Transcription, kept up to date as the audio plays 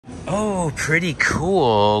Oh, pretty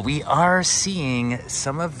cool. We are seeing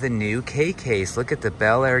some of the new KKs. Look at the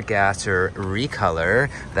Bel Air Gasser recolor.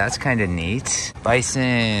 That's kind of neat.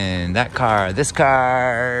 Bison, that car, this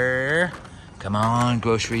car. Come on,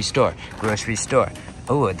 grocery store, grocery store.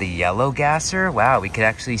 Oh, the yellow gasser. Wow, we could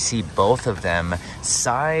actually see both of them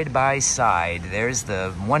side by side. There's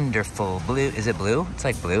the wonderful blue. Is it blue? It's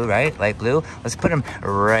like blue, right? Light blue. Let's put them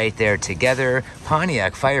right there together.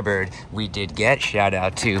 Pontiac Firebird we did get. Shout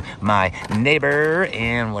out to my neighbor.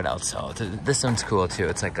 And what else? Oh, this one's cool too.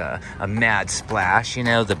 It's like a mad splash, you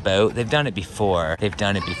know, the boat. They've done it before. They've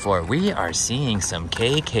done it before. We are seeing some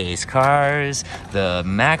KK's cars. The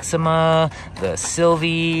Maxima, the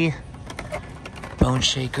Sylvie, Bone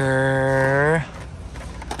Shaker,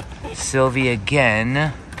 Sylvie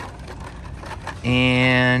again,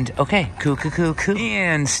 and okay, cool.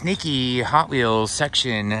 And sneaky Hot Wheels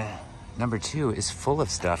section number 2 is full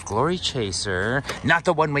of stuff. Glory Chaser, not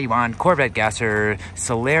the one we want. Corvette Gasser,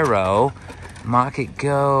 Solero, Mach It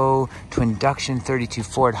Go, Twin Duction 32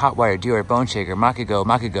 Ford, Hotwire, Dior, Bone Shaker, Mach It Go,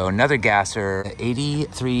 another Gasser,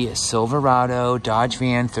 83 Silverado, Dodge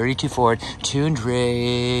Van, 32 Ford, Tuned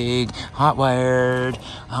Rig, Hotwired,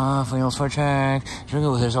 Wheels for Track.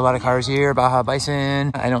 There's a lot of cars here. Baja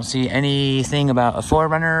Bison. I don't see anything about a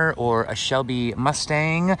 4Runner or a Shelby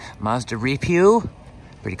Mustang. Mazda Repu.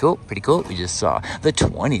 Pretty cool. We just saw the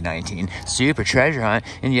 2019 Super Treasure Hunt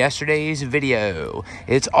in yesterday's video.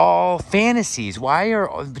 It's all fantasies.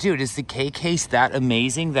 Dude, is the K-Case that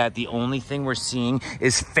amazing that the only thing we're seeing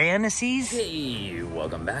is fantasies? Hey,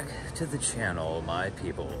 welcome back to the channel, my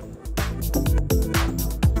people.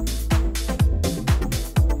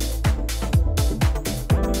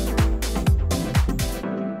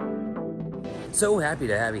 So happy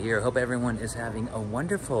to have you here. Hope everyone is having a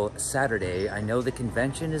wonderful Saturday. I know the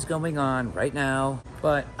convention is going on right now,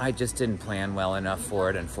 but I just didn't plan well enough for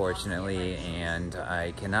it, unfortunately, and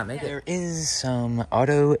I cannot make it. There is some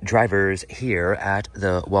auto drivers here at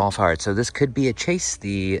the Walmart, so this could be a chase,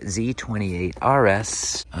 the Z28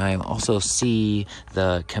 RS. I also see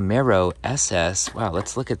the Camaro SS. Wow,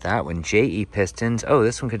 let's look at that one. JE Pistons. Oh,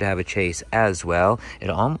 this one could have a chase as well.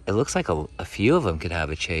 It looks like a few of them could have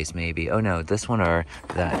a chase, maybe. Oh no, this one or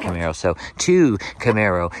that Camaro. So 2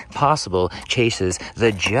 Camaro possible chases.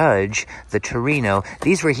 The Judge, the Torino.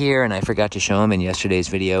 These were here and I forgot to show them in yesterday's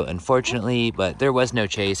video, unfortunately, but there was no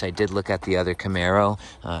chase. I did look at the other Camaro.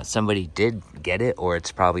 Somebody did get it, or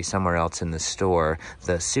it's probably somewhere else in the store.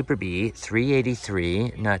 The Super B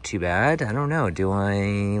 383, not too bad. I don't know. Do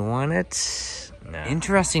I want it? No.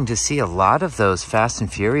 Interesting to see a lot of those Fast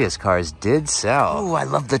and Furious cars did sell. Oh, I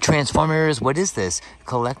love the Transformers. What is this?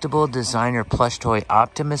 Collectible designer plush toy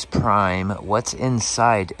Optimus Prime. What's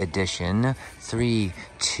Inside edition. 3,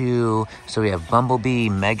 2. So we have Bumblebee,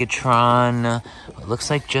 Megatron. It looks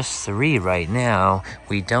like just 3 right now.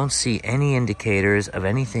 We don't see any indicators of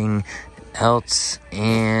anything else.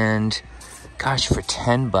 And gosh, for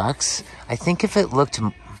 $10, I think if it looked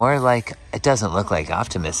more like, it doesn't look like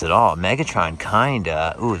Optimus at all. Megatron,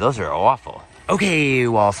 kinda. Ooh, those are awful. Okay,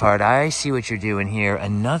 Walmart, I see what you're doing here.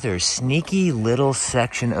 Another sneaky little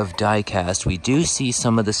section of diecast. We do see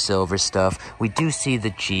some of the silver stuff. We do see the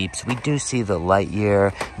Jeeps. We do see the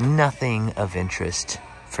Lightyear. Nothing of interest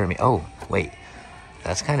for me. Oh, wait.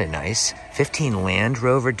 That's kind of nice. 15 Land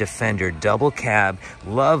Rover Defender double cab.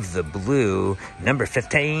 Love the blue. Number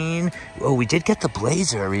 15. Oh, we did get the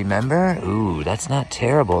Blazer, remember? Ooh, that's not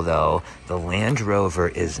terrible though. The Land Rover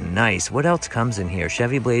is nice. What else comes in here?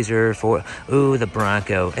 Chevy Blazer for, ooh, the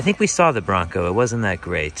Bronco. I think we saw the Bronco. It wasn't that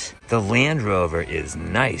great. The Land Rover is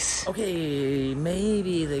nice. Okay,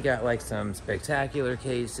 maybe they got like some spectacular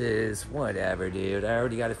cases. Whatever, dude. I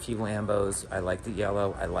already got a few Lambos. I like the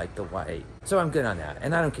yellow. I like the white. So I'm good on that.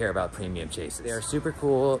 And I don't care about premium chases. They're super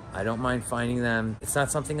cool. I don't mind finding them. It's not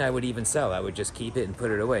something I would even sell. I would just keep it and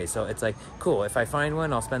put it away. So it's like, cool. If I find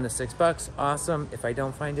one, I'll spend the $6. Awesome. If I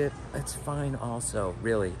don't find it, it's fine also.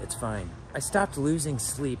 Really, it's fine. I stopped losing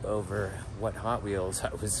sleep over what Hot Wheels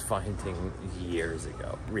I was finding years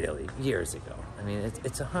ago. Really, years ago. I mean,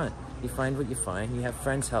 it's a hunt. You find what you find. You have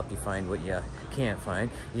friends help you find what you can't find.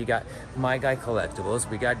 You got My Guy Collectibles.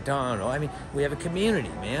 We got Donald. I mean, we have a community,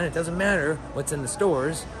 man. It doesn't matter what's in the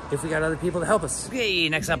stores if we got other people to help us. Okay,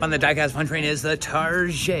 next up on the diecast fun train is the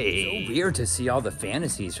Target. So weird to see all the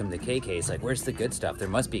fantasies from the KKs. Like, where's the good stuff? There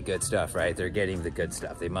must be good stuff, right? They're getting the good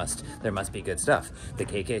stuff. There must be good stuff. The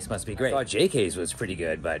KKs must be great. I thought JK's was pretty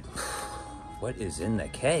good, but What is in the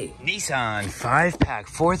K? Nissan 5-pack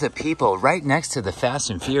for the people right next to the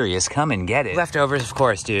Fast and Furious. Come and get it. Leftovers, of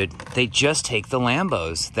course, dude. They just take the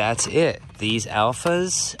Lambos. That's it. These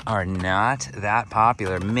Alphas are not that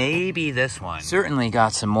popular. Maybe this one. Certainly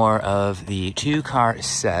got some more of the 2-car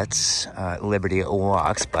sets, Liberty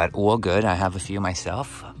Walks, but all good. I have a few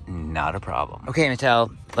myself. Not a problem. Okay,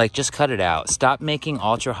 Mattel, like, just cut it out. Stop making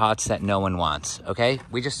ultra hots that no one wants, okay?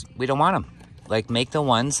 We don't want them. Like, make the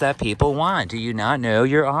ones that people want. Do you not know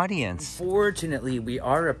your audience? Fortunately, we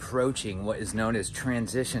are approaching what is known as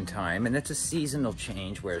transition time, and it's a seasonal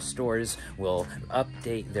change where stores will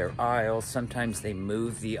update their aisles. Sometimes they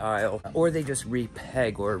move the aisle, or they just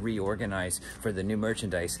repeg or reorganize for the new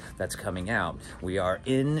merchandise that's coming out. We are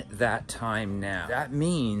in that time now. That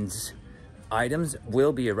means items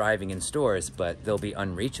will be arriving in stores, but they'll be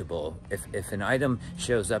unreachable. If an item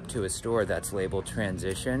shows up to a store that's labeled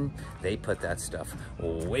transition, they put that stuff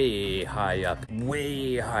way high up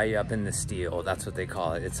in the steel. That's what they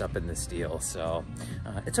call it. It's up in the steel. So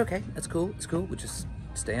it's okay. It's cool. It's cool. We just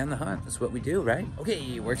stay on the hunt. That's what we do, right?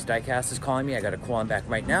 Okay, Works Diecast is calling me. I gotta call him back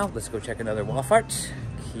right now. Let's go check another wall fart.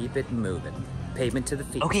 Keep it moving. Pavement to the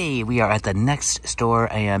feet. Okay, we are at the next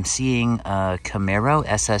store. I am seeing a Camaro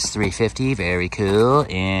SS350, very cool,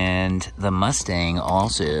 and the Mustang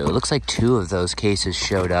also. It looks like 2 of those cases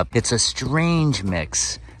showed up. It's a strange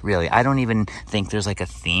mix, really. I don't even think there's like a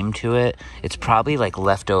theme to it. It's probably like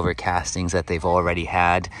leftover castings that they've already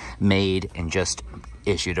had made and just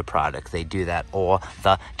issued a product. They do that all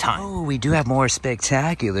the time. Oh, we do have more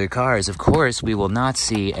spectacular cars. Of course, we will not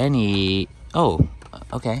see any... Oh,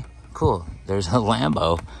 okay, cool. There's a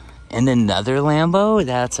Lambo. And another Lambo?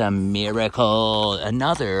 That's a miracle.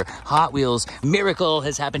 Another Hot Wheels miracle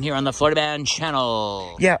has happened here on the FLORIDAMan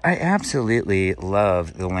channel. Yeah, I absolutely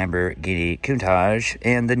love the Lamborghini Countach,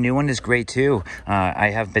 and the new one is great too.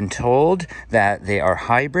 I have been told that they are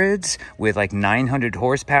hybrids with like 900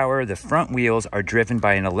 horsepower. The front wheels are driven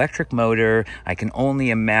by an electric motor. I can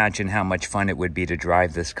only imagine how much fun it would be to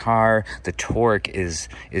drive this car. The torque is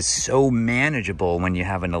so manageable when you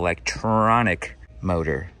have an electronic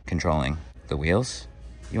motor controlling the wheels.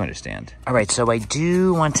 You understand. All right, so I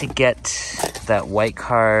do want to get that white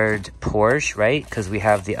card Porsche, right? Because we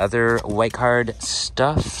have the other white card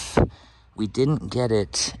stuff. We didn't get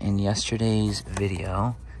it in yesterday's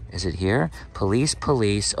video. Is it here? Police.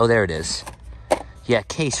 Oh, there it is. Yeah,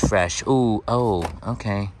 case fresh. Ooh, oh,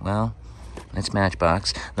 okay, well, it's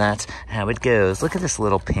Matchbox. That's how it goes. Look at this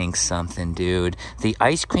little pink something, dude. The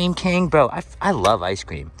Ice Cream King. Bro, I love ice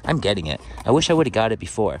cream. I'm getting it. I wish I would have got it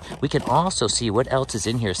before. We can also see what else is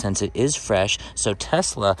in here since it is fresh. So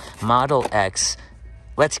Tesla Model X,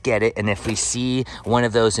 let's get it. And if we see one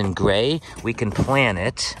of those in gray, we can plan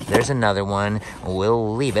it. There's another one.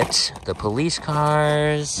 We'll leave it. The police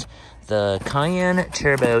cars. The Cayenne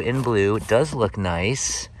Turbo in blue does look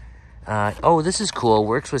nice. Oh, this is cool.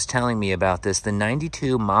 Works was telling me about this. The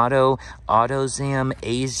 92 Motto AutoZam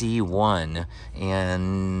AZ1.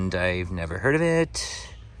 And I've never heard of it.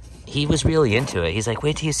 He was really into it. He's like,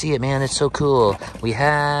 wait till you see it, man. It's so cool. We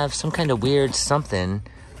have some kind of weird something.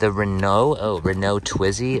 The Renault. Oh, Renault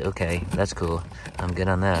Twizy. Okay, that's cool. I'm good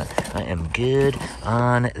on that. I am good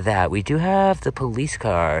on that. We do have the police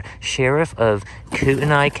car. Sheriff of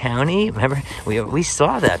Kootenai County. Remember, we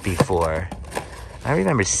saw that before. I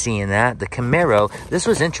remember seeing that. The Camaro, this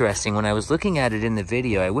was interesting. When I was looking at it in the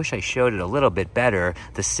video, I wish I showed it a little bit better.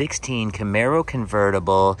 The 16 Camaro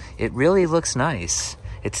convertible, it really looks nice.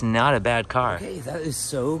 It's not a bad car. Okay, that is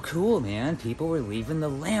so cool, man. People were leaving the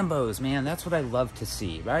Lambos, man. That's what I love to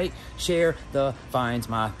see, right? Share the finds,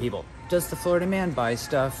 my people. Does the Florida man buy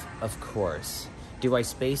stuff? Of course. Do I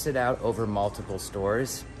space it out over multiple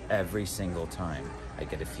stores? Every single time. I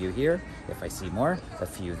get a few here. If I see more, a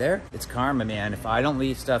few there. It's karma, man. If I don't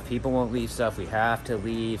leave stuff, people won't leave stuff. We have to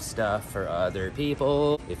leave stuff for other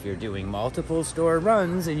people. If you're doing multiple store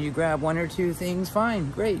runs and you grab 1 or 2 things, fine,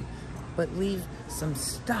 great. But leave some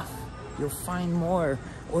stuff. You'll find more,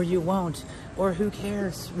 or you won't. Or who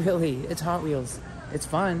cares, really? It's Hot Wheels. It's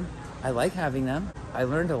fun. I like having them. I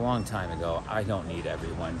learned a long time ago, I don't need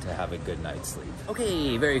everyone to have a good night's sleep.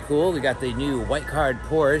 Okay, very cool. We got the new white card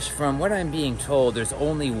Porsche. From what I'm being told, there's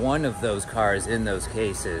only one of those cars in those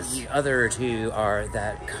cases. The other 2 are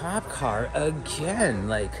that cop car again.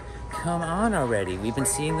 Like, come on already. We've been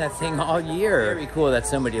seeing that thing all year. Very cool that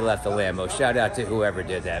somebody left the Lambo. Shout out to whoever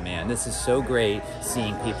did that, man. This is so great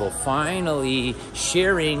seeing people finally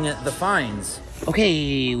sharing the finds.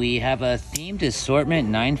 Okay, we have a themed assortment,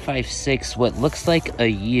 956, what looks like a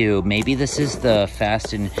U. Maybe this is the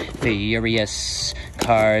Fast and Furious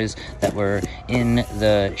cars that were in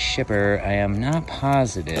the shipper. I am not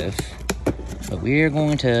positive. but we're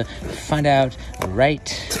going to find out right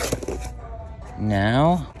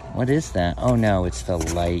now. What is that? Oh no, it's the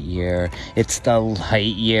Lightyear. It's the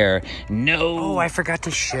Lightyear. No! Oh, I forgot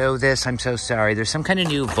to show this. I'm so sorry. There's some kind of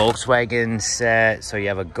new Volkswagen set. So you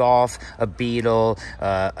have a Golf, a Beetle,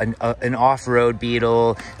 an off-road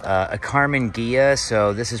Beetle, a Carmen Ghia.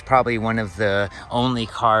 So this is probably one of the only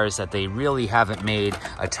cars that they really haven't made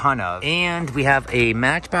a ton of. And we have a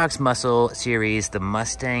Matchbox Muscle series. The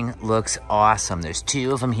Mustang looks awesome. There's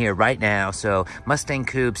 2 of them here right now. So Mustang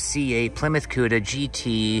Coupe, C8, Plymouth Cuda,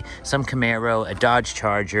 GT, some Camaro, a Dodge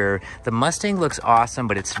Charger. The Mustang looks awesome,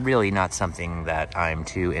 but it's really not something that I'm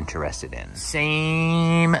too interested in.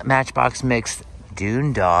 Same Matchbox mix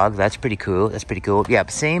Dune Dog. That's pretty cool. That's pretty cool. Yeah,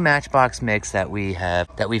 same Matchbox mix that we've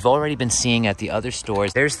already been seeing at the other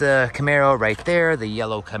stores. There's the Camaro right there, the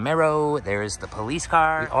yellow Camaro. There's the police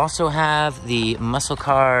car. We also have the muscle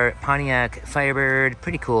car Pontiac Firebird.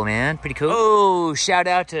 Pretty cool, man. Pretty cool. Oh, shout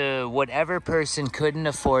out to whatever person couldn't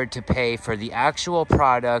afford to pay for the actual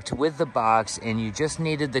product with the box, and you just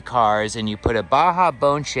needed the cars, and you put a Baja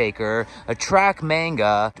Bone Shaker, a Track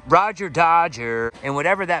Manga, Roger Dodger, and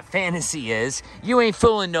whatever that fantasy is. You ain't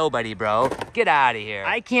fooling nobody, bro. Get out of here.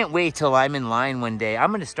 I can't wait till I'm in line one day. I'm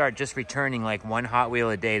gonna start just returning like 1 Hot Wheel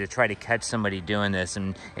a day to try to catch somebody doing this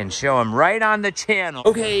and show them right on the channel.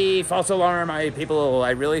 Okay, false alarm, my people. I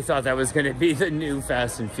really thought that was gonna be the new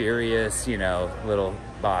Fast and Furious, you know, little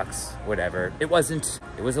box, whatever. It wasn't.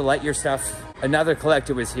 It was a Lightyear stuff. Another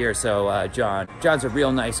collector was here, so John's a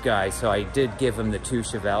real nice guy, so I did give him the 2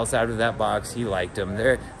 Chevelles out of that box. He liked them.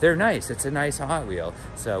 They're nice. It's a nice Hot Wheel.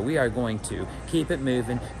 So we are going to keep it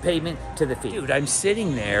moving. Pavement to the feet. Dude, I'm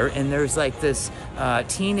sitting there, and there's like this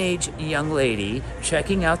teenage young lady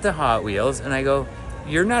checking out the Hot Wheels, and I go,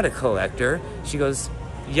 "You're not a collector." She goes,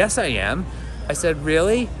 "Yes, I am." I said,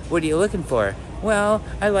 "Really? What are you looking for?" "Well,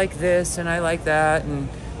 I like this, and I like that, and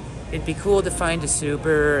it'd be cool to find a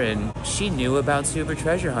super," and she knew about super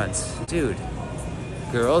treasure hunts. Dude,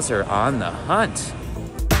 girls are on the hunt.